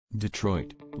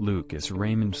Detroit, Lucas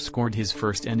Raymond scored his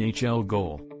first NHL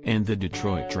goal, and the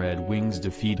Detroit Red Wings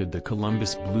defeated the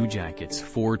Columbus Blue Jackets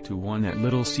 4-1 at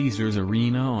Little Caesars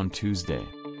Arena on Tuesday.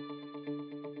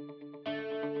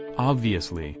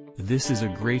 "Obviously, this is a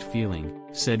great feeling,"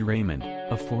 said Raymond,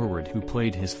 a forward who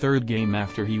played his third game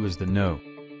after he was the No.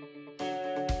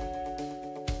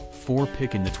 4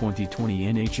 pick in the 2020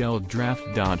 NHL Draft.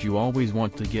 You always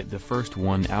want to get the first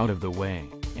one out of the way,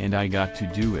 and I got to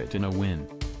do it in a win.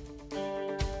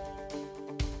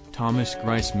 Thomas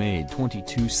Greiss made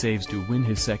 22 saves to win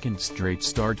his second straight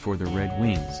start for the Red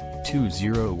Wings,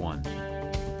 2-0-1.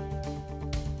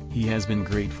 "He has been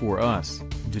great for us,"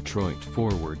 Detroit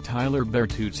forward Tyler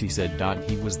Bertuzzi said.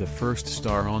 He was the first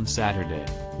star on Saturday,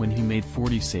 when he made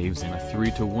 40 saves in a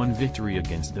 3-1 victory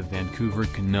against the Vancouver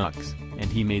Canucks,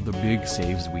 and he made the big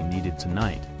saves we needed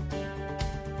tonight.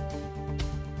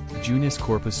 Joonas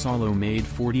Korpisalo made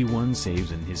 41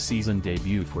 saves in his season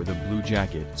debut for the Blue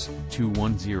Jackets,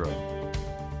 2-1-0.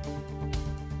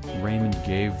 Raymond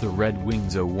gave the Red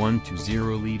Wings a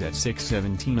 1-0 lead at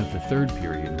 6:17 of the third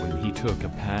period when he took a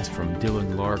pass from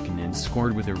Dylan Larkin and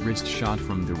scored with a wrist shot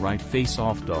from the right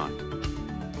face-off dot.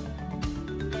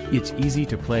 "It's easy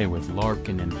to play with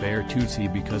Larkin and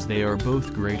Bertuzzi because they are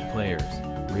both great players,"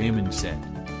 Raymond said.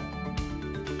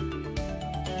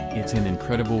 "It's an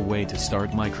incredible way to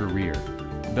start my career."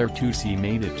 Bertuzzi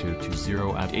made it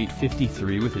 2-0 at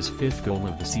 8:53 with his fifth goal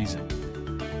of the season.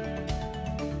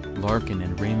 Larkin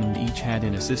and Raymond each had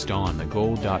an assist on the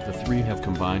goal. The three have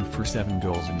combined for 7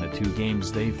 goals in the 2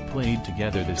 games they've played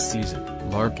together this season.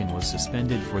 Larkin was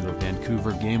suspended for the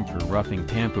Vancouver game for roughing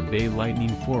Tampa Bay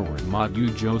Lightning forward Matthew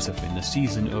Joseph in the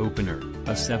season opener,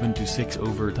 a 7-6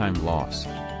 overtime loss.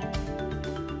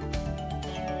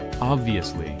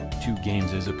 "Obviously, 2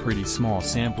 games is a pretty small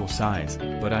sample size,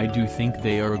 but I do think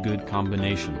they are a good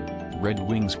combination," Red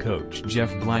Wings coach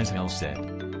Jeff Blashill said.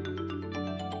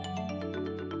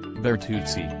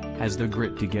 Bertuzzi has the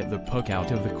grit to get the puck out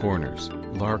of the corners,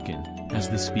 Larkin has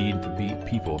the speed to beat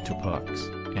people to pucks,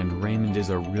 and Raymond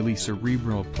is a really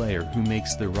cerebral player who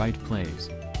makes the right plays.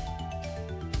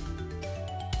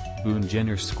 Boone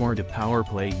Jenner scored a power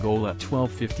play goal at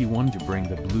 12:51 to bring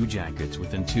the Blue Jackets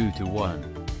within 2-1.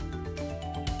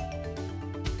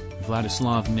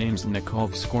 Vladislav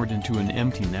Namestnikov scored into an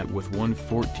empty net with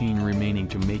 1:14 remaining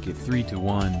to make it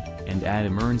 3-1, and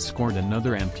Adam Ernst scored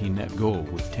another empty net goal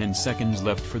with 10 seconds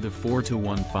left for the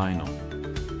 4-1 final.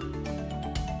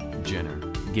 "Jenner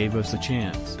gave us a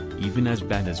chance, even as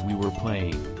bad as we were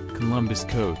playing," Columbus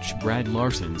coach Brad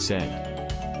Larson said.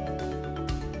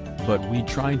 "But we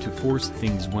tried to force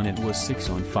things when it was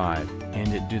 6-on-5, and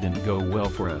it didn't go well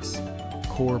for us."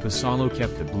 Korpisalo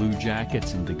kept the Blue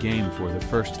Jackets in the game for the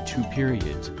first 2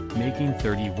 periods, making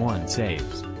 31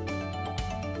 saves.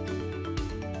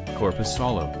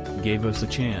 "Korpisalo gave us a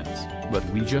chance, but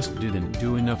we just didn't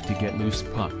do enough to get loose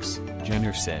pucks,"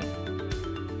 Jenner said.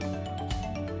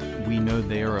 "We know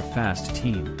they are a fast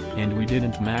team, and we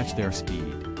didn't match their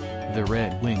speed." The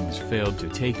Red Wings failed to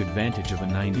take advantage of a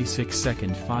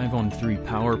 96-second 5-on-3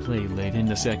 power play late in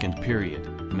the second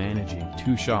period, managing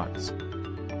 2 shots.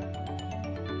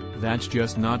 "That's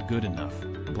just not good enough,"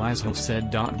 Blashill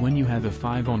said. "When you have a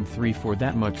 5-on-3 for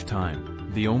that much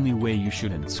time, the only way you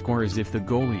shouldn't score is if the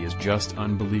goalie is just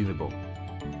unbelievable.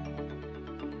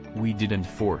 We didn't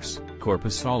force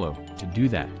Korpisalo to do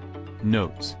that."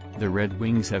 Notes: the Red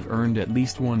Wings have earned at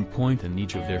least 1 point in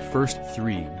each of their first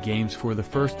 3 games for the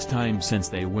first time since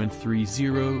they went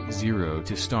 3-0-0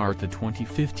 to start the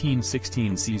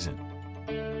 2015-16 season.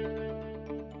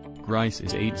 Greiss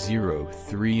is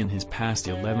 8-0-3 in his past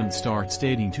 11 starts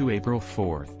dating to April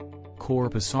 4.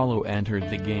 Korpisalo entered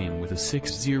the game with a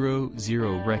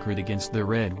 6-0-0 record against the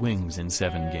Red Wings in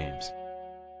 7 games.